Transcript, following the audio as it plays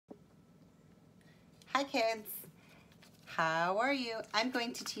Hi kids, how are you? I'm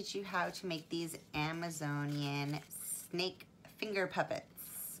going to teach you how to make these Amazonian snake finger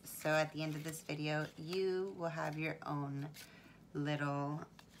puppets. So at the end of this video, you will have your own little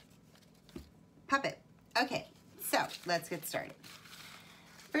puppet. Okay, so let's get started.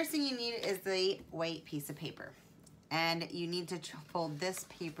 First thing you need is the white piece of paper. And you need to fold this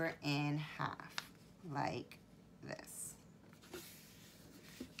paper in half, like this.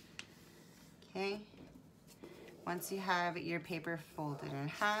 Okay. Once you have your paper folded in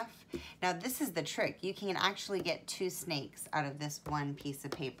half, now this is the trick. You can actually get two snakes out of this one piece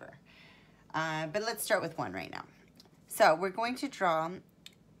of paper. But let's start with one right now. So we're going to draw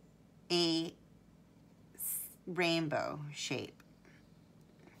a rainbow shape,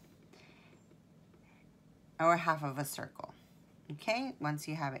 or half of a circle. Okay, once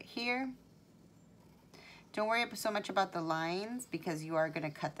you have it here, don't worry so much about the lines because you are going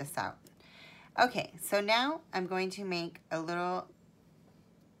to cut this out. Okay, so now I'm going to make a little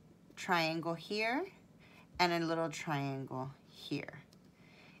triangle here and a little triangle here.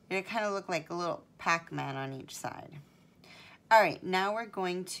 It'll kind of look like a little Pac-Man on each side. All right, now we're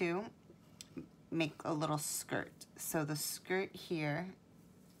going to make a little skirt. So the skirt here,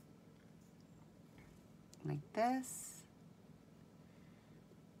 like this,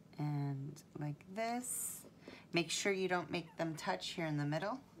 and like this. Make sure you don't make them touch here in the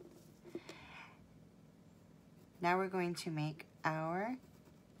middle. Now we're going to make our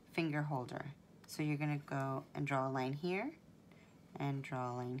finger holder. So you're gonna go and draw a line here and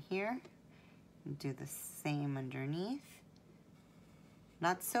draw a line here and do the same underneath.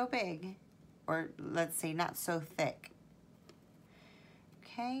 Not so big, or let's say not so thick.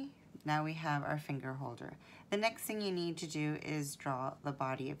 Okay, now we have our finger holder. The next thing you need to do is draw the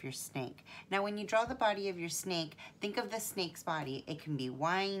body of your snake. Now when you draw the body of your snake, think of the snake's body. It can be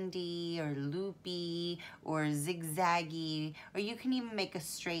windy or loopy or zigzaggy, or you can even make a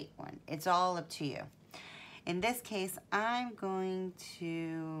straight one. It's all up to you. In this case, I'm going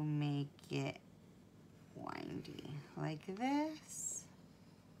to make it windy like this.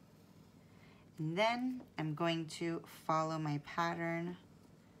 And then I'm going to follow my pattern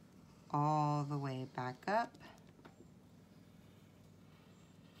all the way back up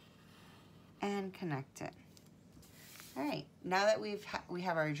and connect it. All right, now that we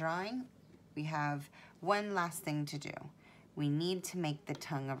have our drawing, we have one last thing to do. We need to make the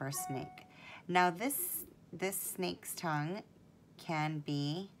tongue of our snake. Now this snake's tongue can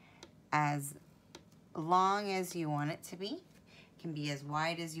be as long as you want it to be, can be as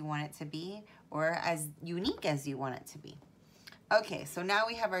wide as you want it to be, or as unique as you want it to be. Okay, so now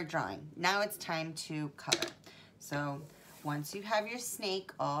we have our drawing. Now it's time to color. So once you have your snake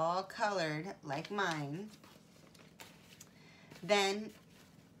all colored like mine, then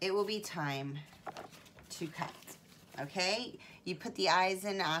it will be time to cut, okay? You put the eyes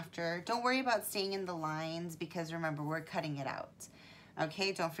in after. Don't worry about staying in the lines because remember, we're cutting it out.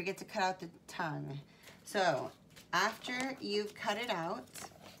 Okay, don't forget to cut out the tongue. So after you've cut it out,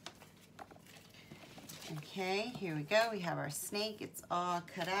 okay, here we go. We have our snake. It's all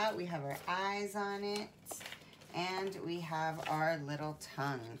cut out. We have our eyes on it. And we have our little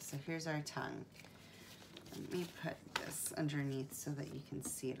tongue. So here's our tongue. Let me put this underneath so that you can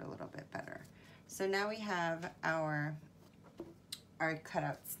see it a little bit better. So now we have our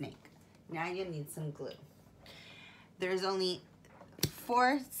cutout snake. Now you need some glue. There's only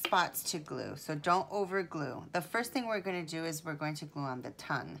 4 spots to glue, so don't over glue. The first thing we're going to do is we're going to glue on the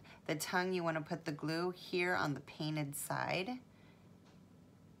tongue. The tongue, you want to put the glue here on the painted side.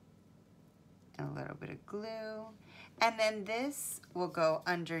 And a little bit of glue. And then this will go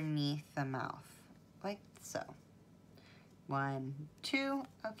underneath the mouth, like so. 1, 2,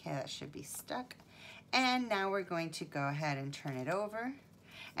 okay, that should be stuck. And now we're going to go ahead and turn it over.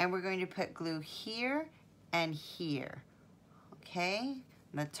 And we're going to put glue here and here. Okay,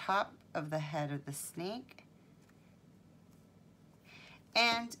 the top of the head of the snake.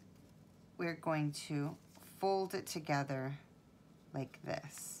 And we're going to fold it together like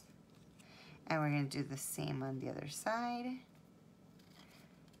this. And we're going to do the same on the other side.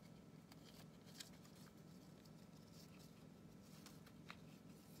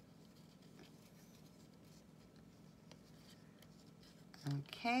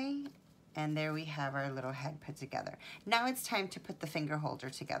 Okay. And there we have our little head put together. Now it's time to put the finger holder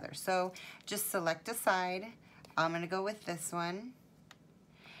together. So just select a side. I'm gonna go with this one.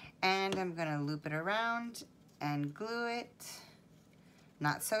 And I'm gonna loop it around and glue it.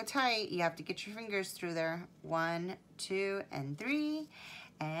 Not so tight, you have to get your fingers through there. 1, 2, and 3.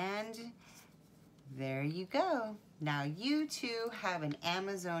 And There you go. Now you two have an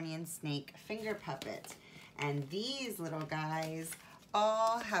Amazonian snake finger puppet. And these little guys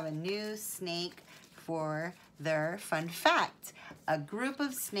all have a new snake for their fun fact. A group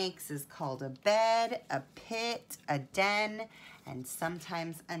of snakes is called a bed, a pit, a den, and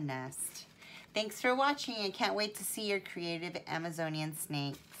sometimes a nest. Thanks for watching. I can't wait to see your creative Amazonian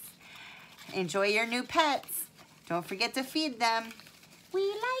snakes. Enjoy your new pets. Don't forget to feed them. We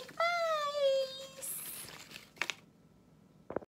like